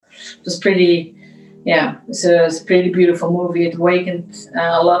it was pretty. Yeah, it's a pretty beautiful movie. It awakened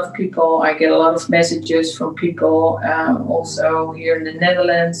a lot of people. I get a lot of messages from people also here in the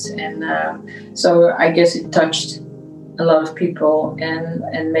Netherlands, and so I guess it touched a lot of people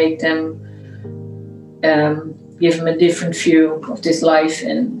and make them give them a different view of this life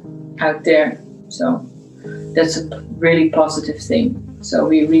and out there. So that's a really positive thing. So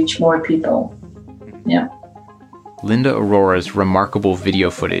we reach more people. Yeah. Linda A-roraha's remarkable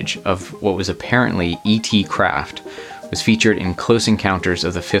video footage of what was apparently E.T. craft was featured in Close Encounters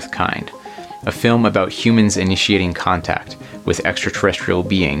of the Fifth Kind, a film about humans initiating contact with extraterrestrial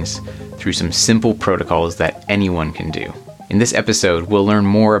beings through some simple protocols that anyone can do. In this episode, we'll learn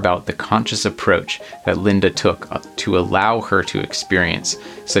more about the conscious approach that Linda took to allow her to experience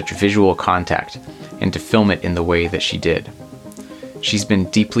such visual contact and to film it in the way that she did. She's been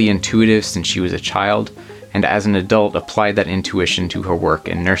deeply intuitive since she was a child, and as an adult applied that intuition to her work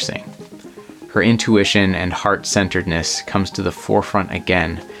in nursing. Her intuition and heart-centeredness comes to the forefront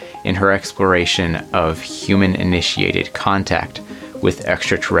again in her exploration of human-initiated contact with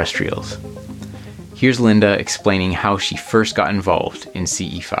extraterrestrials. Here's Linda explaining how she first got involved in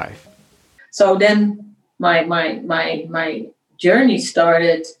CE5. So then my journey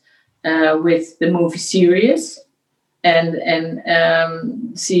started with the movie series and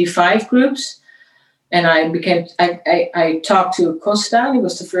CE5 groups. And I talked to Costa. He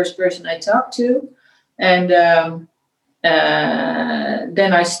was the first person I talked to. And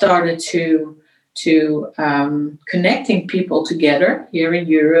then I started to connecting people together here in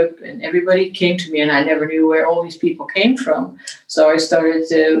Europe. And everybody came to me, and I never knew where all these people came from. So I started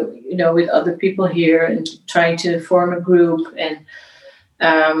to, with other people here and trying to form a group. And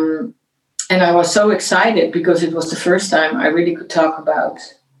I was so excited because it was the first time I really could talk about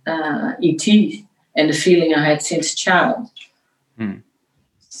ET. And the feeling I had since a child.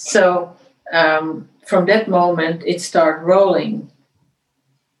 So from that moment, it started rolling.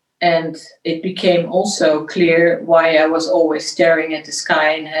 And it became also clear why I was always staring at the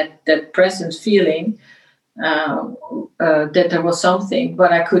sky and had that present feeling that there was something,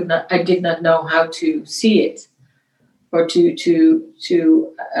 but I did not know how to see it or to do.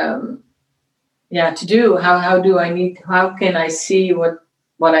 How can I see what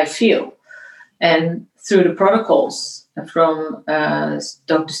I feel? And through the protocols from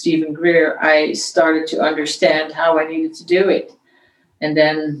Dr. Stephen Greer, I started to understand how I needed to do it. And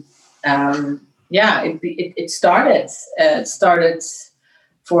then, it started. It started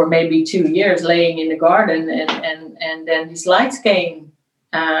for maybe 2 years laying in the garden, and then these lights came.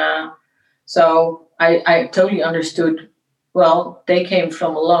 So I totally understood, well, they came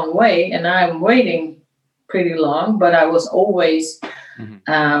from a long way, and I'm waiting pretty long, but I was always...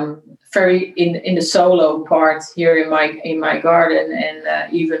 very in the solo part here in my garden, and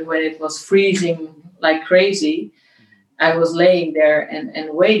even when it was freezing like crazy, I was laying there and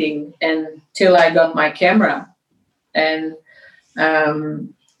waiting until I got my camera, and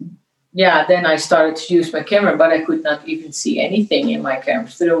then I started to use my camera, but I could not even see anything in my camera.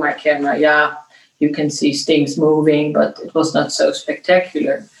 Through my camera, you can see things moving, but it was not so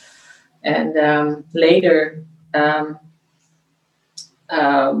spectacular. And later.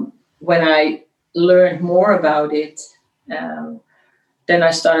 When I learned more about it, then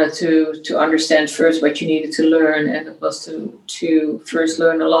I started to understand first what you needed to learn, and it was to first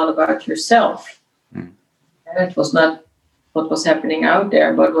learn a lot about yourself. And it was not what was happening out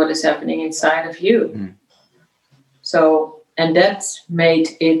there, but what is happening inside of you. So, and that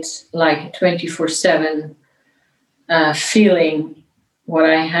made it like a 24/7 feeling what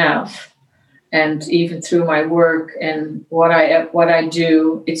I have. And even through my work and what I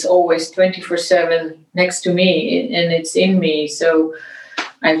do, it's always 24/7 next to me, and it's in me. So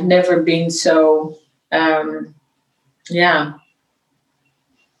I've never been so,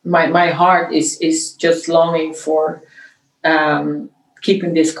 My heart is just longing for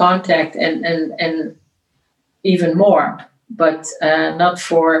keeping this contact and even more, but not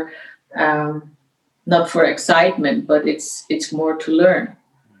for excitement, but it's more to learn.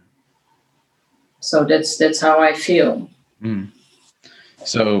 So that's how I feel.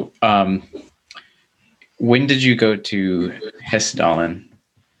 So when did you go to Hessdalen?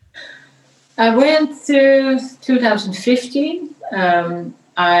 I went to 2015.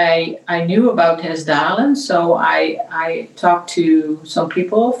 I knew about Hessdalen, so I talked to some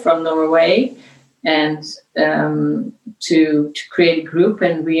people from Norway and to create a group,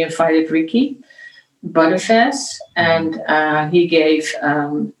 and we invited Ricky Butterfest, and he gave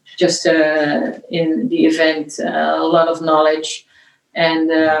just in the event a lot of knowledge, and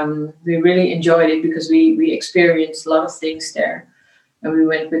we really enjoyed it because we experienced a lot of things there. and we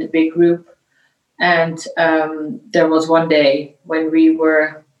went with a big group. And there was one day when we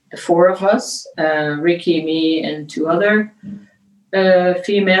were the four of us, Ricky, me, and two other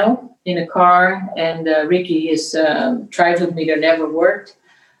female in a car. And Ricky, his trifid meter never worked.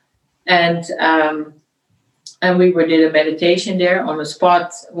 And we did a meditation there on a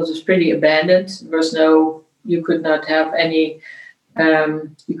spot. It was pretty abandoned. There was you could not have any,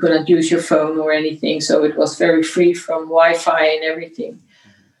 you could not use your phone or anything. So it was very free from Wi-Fi and everything.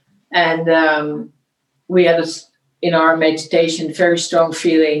 And we had in our meditation very strong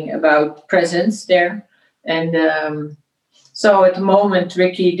feeling about presence there. And so at the moment,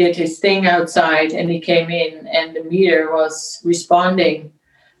 Ricky did his thing outside and he came in and the meter was responding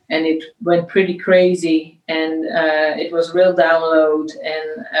and it went pretty crazy. And it was real download.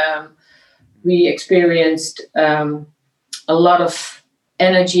 And we experienced a lot of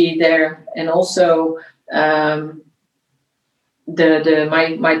energy there. And also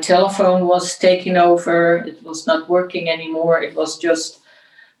my telephone was taking over. It was not working anymore. It was just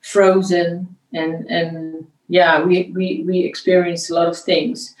frozen. And yeah, we experienced a lot of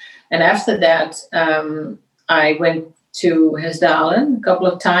things. And after that, I went to Hesdalen a couple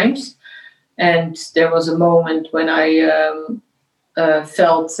of times. And there was a moment when I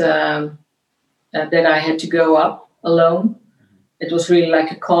felt that I had to go up alone. It was really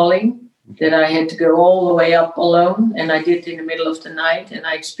like a calling that I had to go all the way up alone. And I did in the middle of the night. And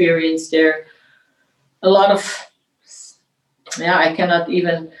I experienced there a lot of, I cannot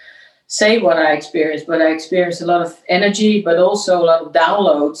even say what I experienced, but I experienced a lot of energy, but also a lot of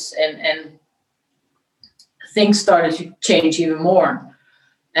downloads and things started to change even more.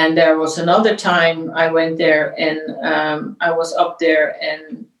 And there was another time I went there and I was up there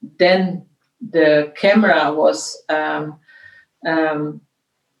and then the camera was,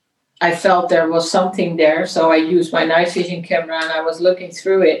 I felt there was something there. So I used my night vision camera and I was looking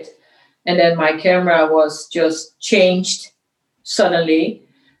through it. And then my camera was just changed suddenly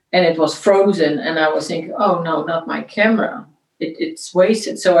and it was frozen. And I was thinking, oh no, not my camera. It's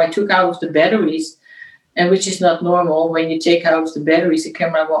wasted. So I took out the batteries, and which is not normal. When you take out the batteries, the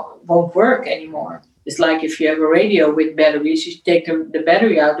camera won't work anymore. It's like if you have a radio with batteries, you take the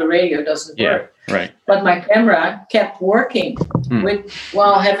battery out, the radio doesn't work. Right. But my camera kept working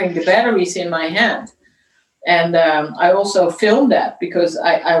while having the batteries in my hand. And I also filmed that because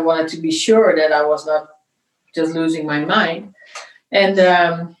I wanted to be sure that I was not just losing my mind.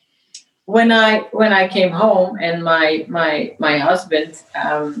 And when I came home and my husband,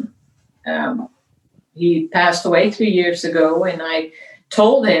 he passed away 3 years ago, and I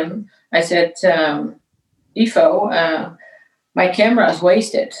told him, I said, Ivo, my camera is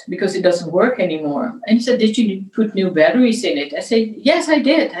wasted because it doesn't work anymore. And he said, did you put new batteries in it? I said, yes, I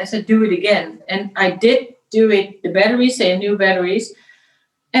did. I said, do it again. And I did do it, the batteries and new batteries,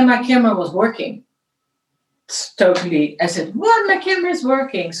 and my camera was working. Totally. I said, what? My camera is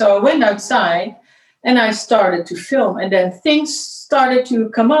working. So I went outside and I started to film, and then things started to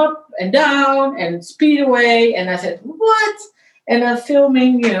come up and down and speed away. And I said, what? And I'm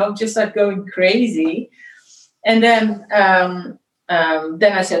filming, just like going crazy. And then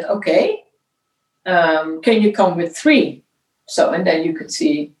I said, okay, can you come with 3? So, and then you could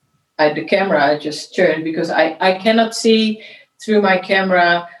see the camera I just turned because I cannot see through my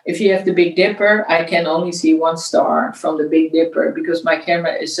camera. If you have the Big Dipper, I can only see 1 star from the Big Dipper because my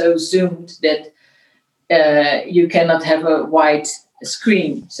camera is so zoomed that you cannot have a wide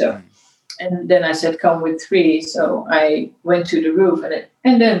screen. So, and then I said, come with 3. So I went to the roof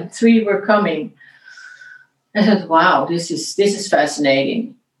and then 3 were coming. I said, wow, this is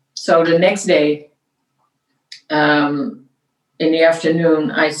fascinating. So the next day, in the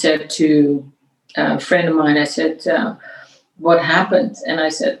afternoon, I said to a friend of mine, I said, what happened? And I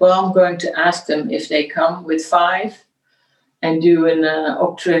said, well, I'm going to ask them if they come with 5 and do an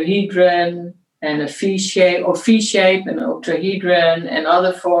octahedron and a V shape and an octahedron and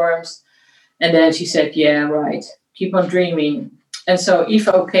other forms. And then she said, yeah, right. Keep on dreaming. And so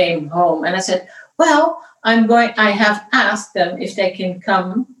Ivo came home and I said, well, I have asked them if they can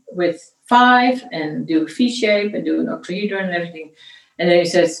come with 5 and do a V shape and do an octahedron and everything. And then he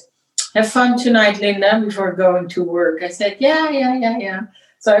says, have fun tonight, Linda, before going to work. I said, yeah.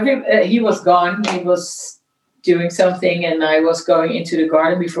 So he was gone. He was doing something and I was going into the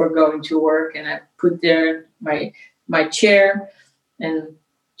garden before going to work. And I put there my chair and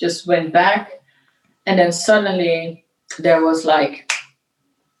just went back. And then suddenly there was like,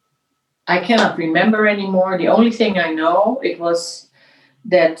 I cannot remember anymore. The only thing I know, it was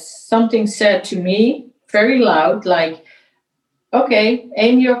that something said to me very loud, like, okay,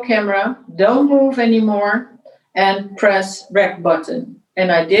 aim your camera, don't move anymore, and press rec button.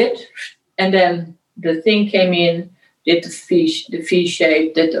 And I did. And then the thing came in, did the V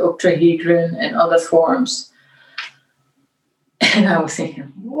shape, did the octahedron and other forms. And I was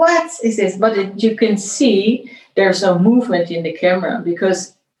thinking, what is this? But you can see there's no movement in the camera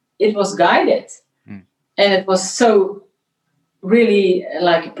because it was guided. And it was so really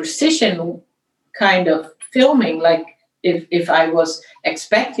like a precision kind of filming, like if I was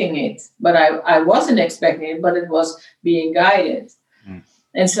expecting it, but I wasn't expecting it, but it was being guided.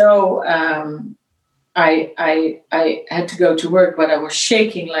 And so I had to go to work, but I was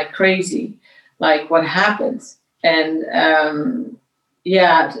shaking like crazy, like what happened? And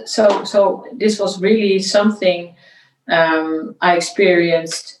so this was really something I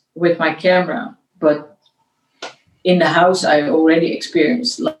experienced with my camera, but in the house I already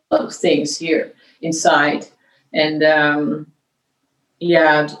experienced a lot of things here inside, and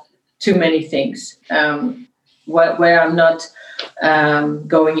too many things where I'm not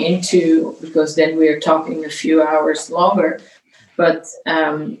going into, because then we're talking a few hours longer. But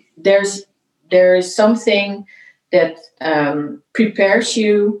there is something that prepares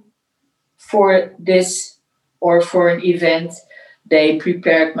you for this or for an event. They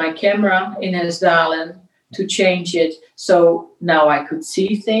prepared my camera in Hesdalen to change it, so now I could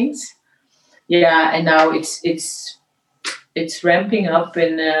see things. Yeah, and now it's ramping up,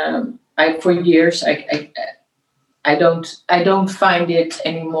 and for years I don't find it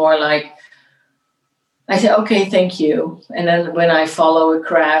anymore. Like I say, okay, thank you, and then when I follow a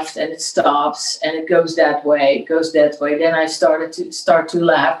craft and it stops and it goes that way, then I start to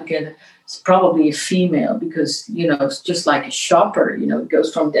laugh again. It's probably a female because it's just like a shopper. It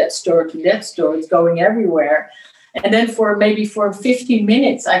goes from that store to that store. It's going everywhere, and then for 15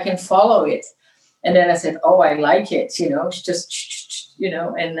 minutes I can follow it, and then I said, oh, I like it. It's just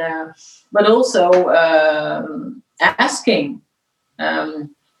and but also asking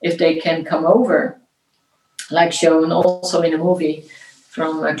if they can come over, like shown also in a movie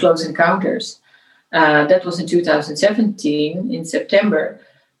from Close Encounters. That was in 2017 in September,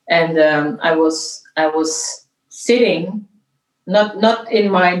 and I was sitting, not in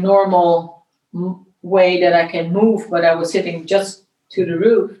my normal way that I can move, but I was sitting just to the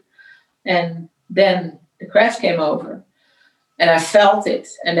roof, and then the crash came over. And I felt it.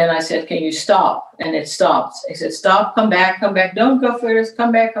 And then I said, can you stop? And it stopped. I said, stop, come back. Don't go first.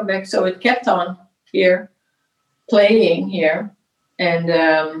 Come back. So it kept on here, playing here.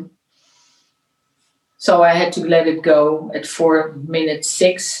 And so I had to let it go at 4 minutes,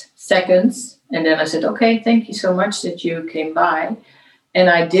 6 seconds. And then I said, okay, thank you so much that you came by. And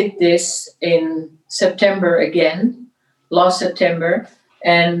I did this in September again, last September.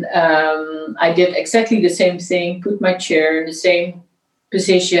 And I did exactly the same thing, put my chair in the same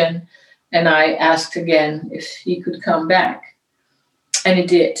position, and I asked again if he could come back. And he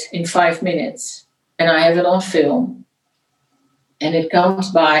did in 5 minutes. And I have it on film. And it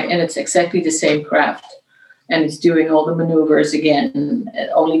comes by, and it's exactly the same craft. And it's doing all the maneuvers again,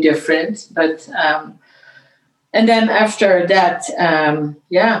 only different. But and then after that,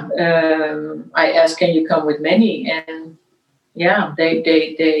 I asked, can you come with Manny? And yeah,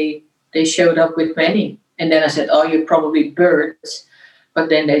 they showed up with many. And then I said, oh, you're probably birds. But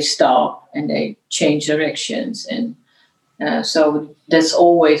then they stop and they change directions. And so that's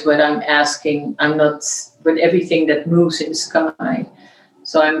always what I'm asking. I'm not with everything that moves in the sky.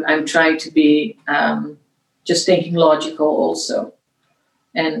 So I'm trying to be just thinking logical also.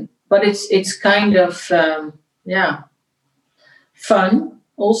 But it's kind of, fun.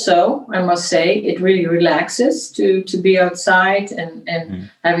 Also, I must say, it really relaxes to be outside and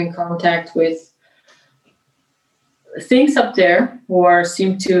having contact with things up there who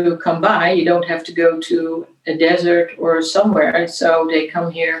seem to come by. You don't have to go to a desert or somewhere. So they come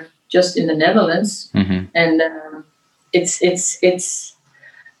here just in the Netherlands. And it's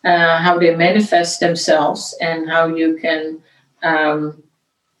how they manifest themselves and how you can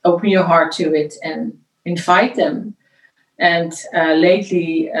open your heart to it and invite them. And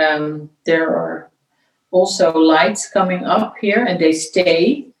lately, there are also lights coming up here, and they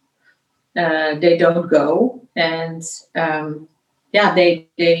stay. They don't go, and they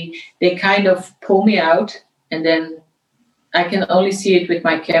kind of pull me out, and then I can only see it with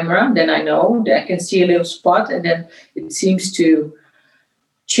my camera. Then I know that I can see a little spot, and then it seems to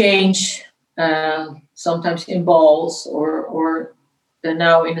change. Sometimes in balls, or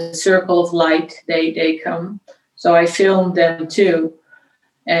now in a circle of light, they come. So I film them too,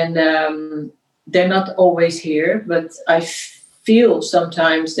 and they're not always here, but I feel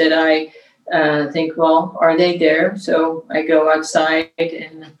sometimes that I think, well, are they there? So I go outside,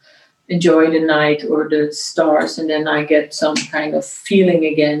 and enjoy the night or the stars, and then I get some kind of feeling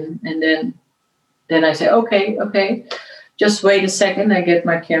again, and then I say, okay, just wait a second, I get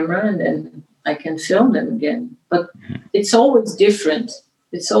my camera, and then I can film them again. But it's always different.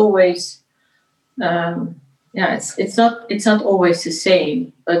 It's always, it's not always the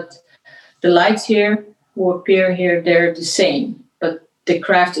same. But the lights here who appear here, they're the same. But the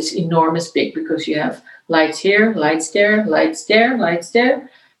craft is enormous big, because you have lights here, lights there, lights there, lights there.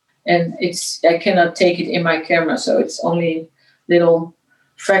 And I cannot take it in my camera, so it's only little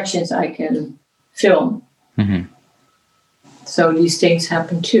fractions I can film. Mm-hmm. So these things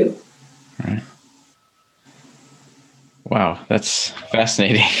happen too. Right. Wow, that's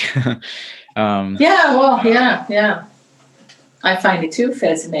fascinating. Yeah. I find it too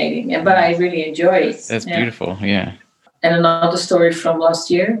fascinating, but I really enjoy it. That's beautiful, yeah. And another story from last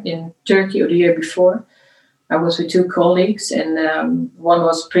year in Turkey, or the year before. I was with two colleagues, and one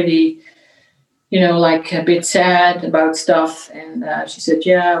was pretty, like a bit sad about stuff. And she said,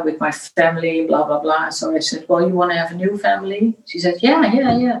 yeah, with my family, blah, blah, blah. So I said, well, you want to have a new family? She said,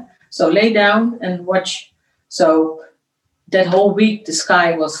 yeah. So lay down and watch. So that whole week, the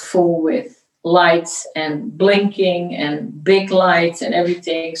sky was full with lights and blinking and big lights and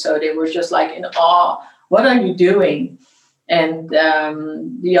everything. So they were just like in awe. What are you doing? And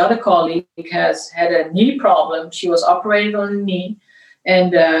the other colleague has had a knee problem. She was operated on her knee,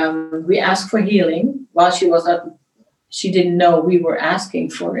 and we asked for healing. While she didn't know we were asking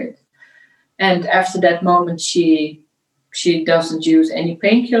for it. And after that moment, she doesn't use any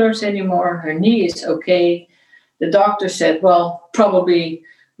painkillers anymore. Her knee is okay. The doctor said, well, probably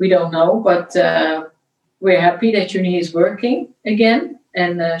we don't know, but we're happy that your knee is working again.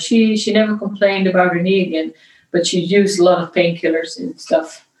 And she never complained about her knee again. But she used a lot of painkillers and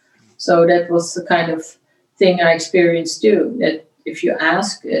stuff. So that was the kind of thing I experienced too, that if you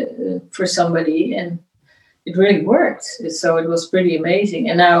ask for somebody, and it really worked. So it was pretty amazing.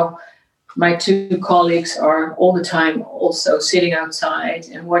 And now my two colleagues are all the time also sitting outside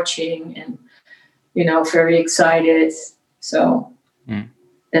and watching and, very excited. So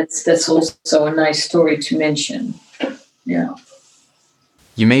that's also a nice story to mention. Yeah.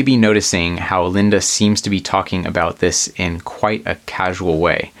 You may be noticing how Linda seems to be talking about this in quite a casual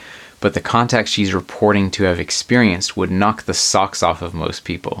way, but the context she's reporting to have experienced would knock the socks off of most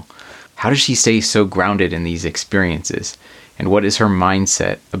people. How does she stay so grounded in these experiences? And what is her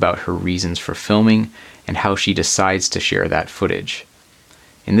mindset about her reasons for filming and how she decides to share that footage?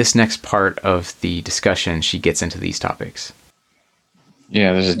 In this next part of the discussion, she gets into these topics.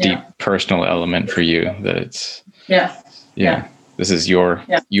 Yeah, there's a deep personal element for you that it's... Yeah. This is your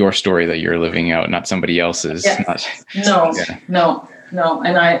story that you're living out, not somebody else's. Yeah. No.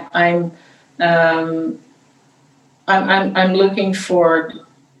 And I'm looking for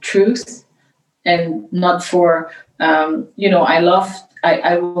truth, and not for I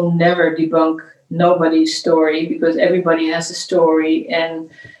will never debunk nobody's story, because everybody has a story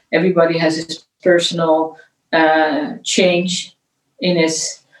and everybody has his personal change in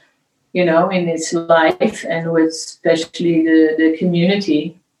his in its life, and with especially the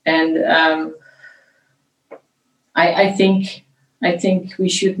community. And I think we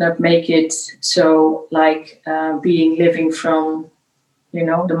should not make it so like living from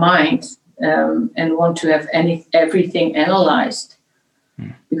the mind, and want to have everything analyzed,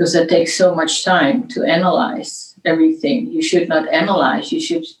 because that takes so much time to analyze everything. You should not analyze. You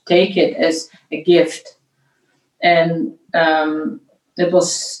should take it as a gift. And it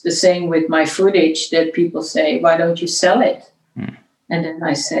was the same with my footage, that people say, why don't you sell it? And then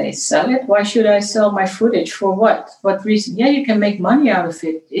I say, sell it? Why should I sell my footage? For what? What reason? Yeah, you can make money out of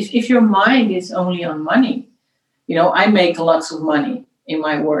it. If your mind is only on money, I make lots of money in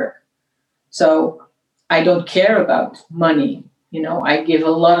my work. So I don't care about money. I give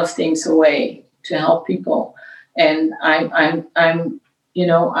a lot of things away to help people. And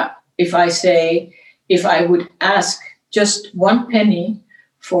if I would ask just 1 penny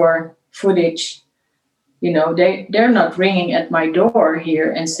for footage, they're not ringing at my door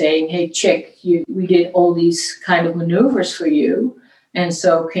here and saying, hey, chick, we did all these kind of maneuvers for you, and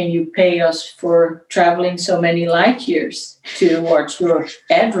so can you pay us for traveling so many light years towards your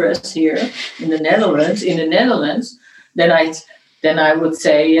address here in the Netherlands? Then I would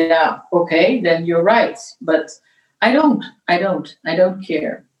say, yeah, okay, then you're right. But I don't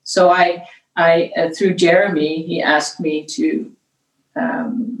care. So I through Jeremy, he asked me to,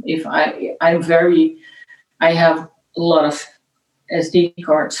 if I have a lot of SD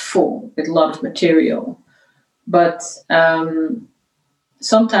cards full with a lot of material, but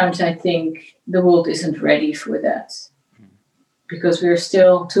sometimes I think the world isn't ready for that, because we're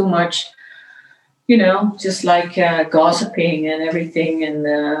still too much, just like gossiping and everything,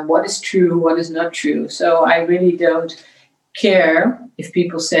 and what is true, what is not true. So I really don't care if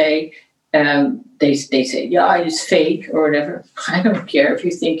people say, they say, yeah, it's fake or whatever. I don't care if you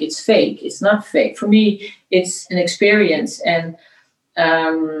think it's fake. It's not fake. For me, it's an experience. And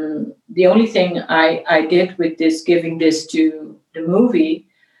the only thing I did with this, giving this to the movie,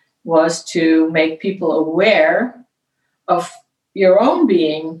 was to make people aware of your own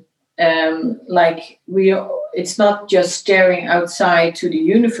being. It's not just staring outside to the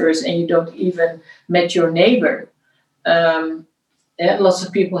universe and you don't even met your neighbor. Lots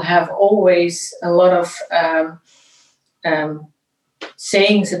of people have always a lot of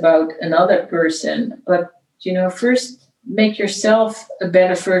sayings about another person, but first make yourself a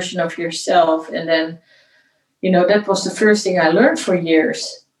better version of yourself. And then that was the first thing I learned for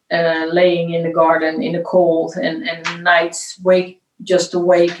years, laying in the garden in the cold and nights just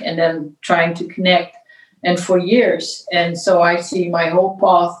awake and then trying to connect, and for years. And so I see my whole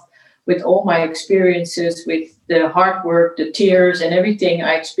path with all my experiences, with the hard work, the tears, and everything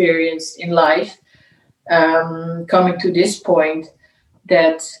I experienced in life, coming to this point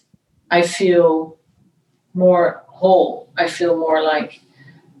that I feel more whole. I feel more like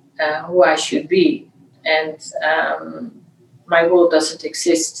who I should be. And my world doesn't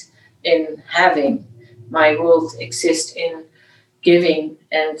exist in having. My world exists in giving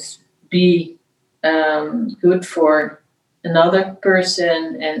and be good for another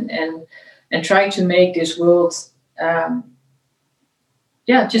person, and try to make this world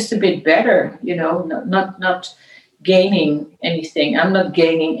just a bit better, not gaining anything. I'm not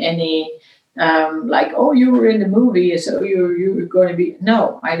gaining any you were in the movie, so you're going to be.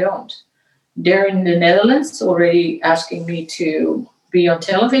 No, I don't. They're in the Netherlands already asking me to be on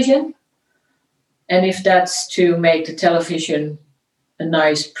television, and if that's to make the television a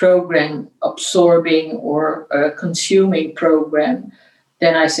nice program, absorbing or a consuming program,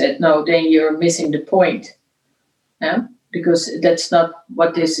 then I said, no, then you're missing the point. Yeah? Because that's not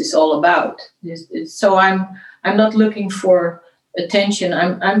what this is all about. So I'm not looking for attention.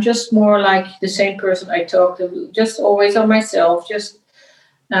 I'm just more like the same person I talk to, just always on myself, just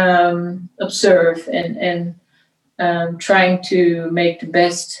observe and trying to make the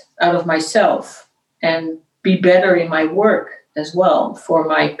best out of myself and be better in my work as well for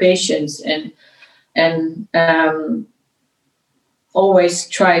my patients, and always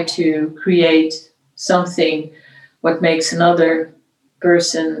try to create something what makes another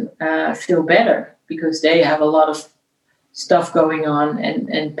person feel better, because they have a lot of stuff going on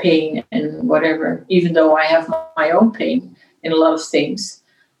and pain and whatever, even though I have my own pain in a lot of things.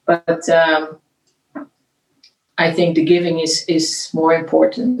 But I think the giving is more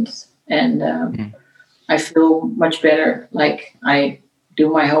important, and I feel much better like I do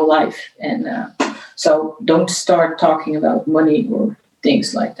my whole life. And so don't start talking about money or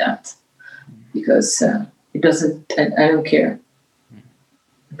things like that, because it doesn't, I don't care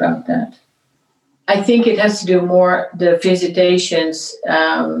about that. I think it has to do more, the visitations,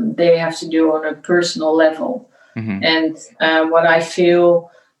 they have to do on a personal level. Mm-hmm. And what I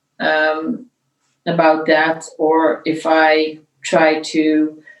feel about that, or if I try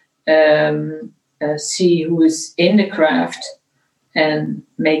to see who is in the craft and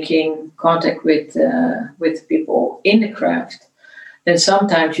making contact with people in the craft, then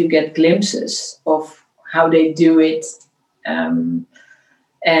sometimes you get glimpses of how they do it. And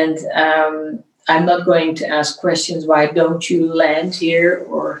I'm not going to ask questions, why don't you land here?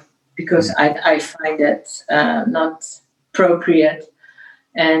 Or because I find that not appropriate.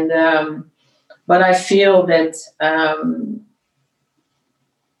 And but I feel that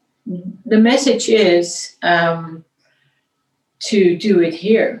the message is to do it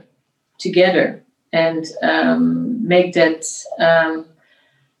here together and make that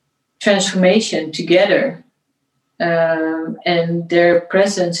transformation together. And their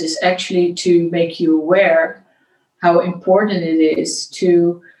presence is actually to make you aware how important it is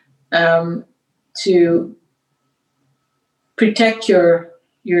to protect your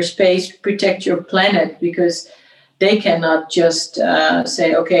space, protect your planet, because they cannot just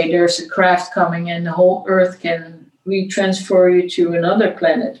say, okay, there's a craft coming and the whole Earth can re-transfer you to another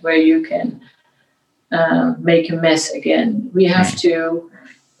planet where you can make a mess again. We have to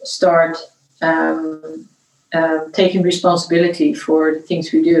start taking responsibility for the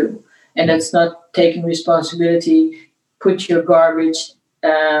things we do. And that's not taking responsibility, put your garbage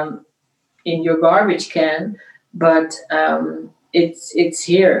in your garbage can, but it's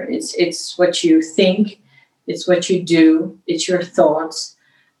here. It's what you think, it's what you do, it's your thoughts.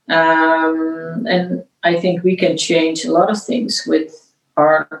 And I think we can change a lot of things with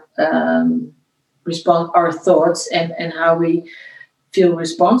our our thoughts and how we feel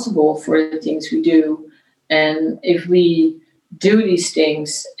responsible for the things we do. And if we do these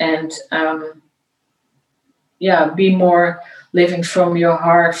things and be more living from your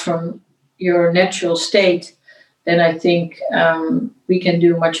heart, from your natural state, then I think we can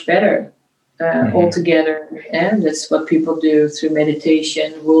do much better all together. And that's what people do through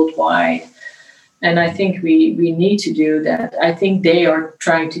meditation worldwide. And I think we need to do that. I think they are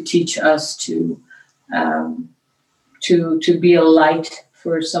trying to teach us to be a light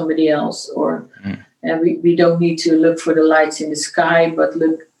for somebody else, and we don't need to look for the lights in the sky, but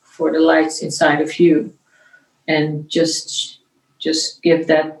look for the lights inside of you, and just give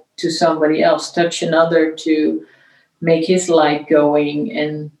that to somebody else. Touch another to make his light going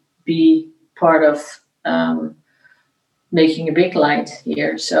and be part of making a big light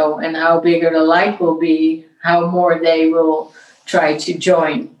here. So, and how bigger the light will be, how more they will try to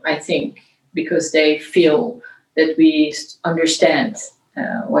join, I think, because they feel that we understand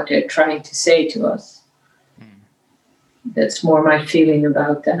what they're trying to say to us. That's more my feeling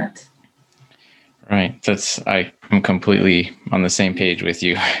about that. Right. I'm completely on the same page with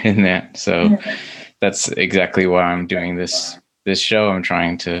you in that. So that's exactly why I'm doing this show. I'm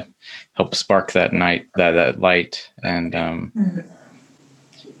trying to help spark that light. And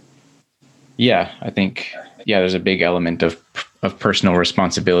I think there's a big element of personal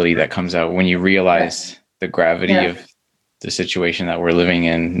responsibility that comes out when you realize the gravity of the situation that we're living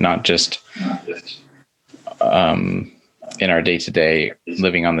in, not just in our day-to-day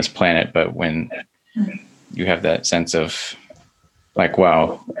living on this planet, but when you have that sense of like,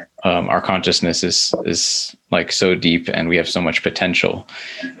 wow, our consciousness is like so deep and we have so much potential.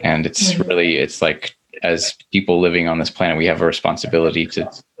 And it's like, as people living on this planet, we have a responsibility to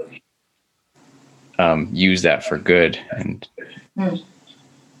use that for good. And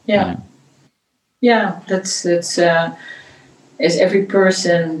that's as every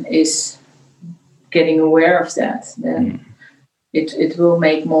person is getting aware of that, then it will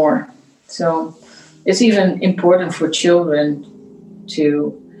make more. So it's even important for children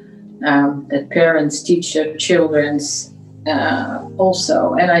to that parents teach their children's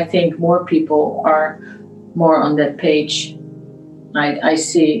also. And I think more people are more on that page. I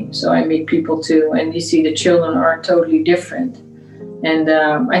see. So I meet people too, and you see the children are totally different. And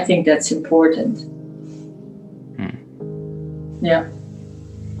I think that's important. Yeah.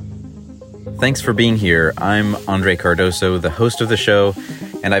 Thanks for being here. I'm Andre Cardoso, the host of the show,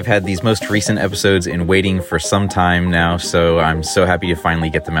 and I've had these most recent episodes in waiting for some time now, so I'm so happy to finally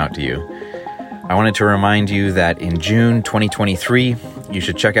get them out to you. I wanted to remind you that in June 2023, you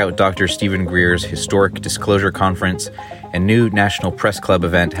should check out Dr. Stephen Greer's Historic Disclosure Conference, a new National Press Club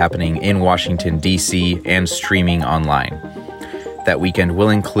event happening in Washington, D.C. and streaming online. That weekend will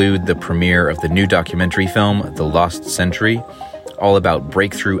include the premiere of the new documentary film, The Lost Century, all about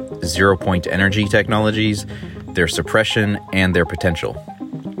breakthrough zero-point energy technologies, their suppression, and their potential.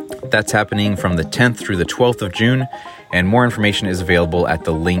 That's happening from the 10th through the 12th of June, and more information is available at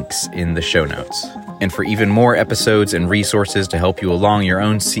the links in the show notes. And for even more episodes and resources to help you along your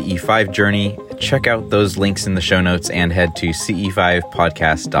own CE5 journey, check out those links in the show notes and head to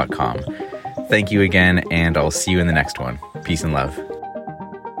ce5podcast.com. Thank you again, and I'll see you in the next one. Peace and love.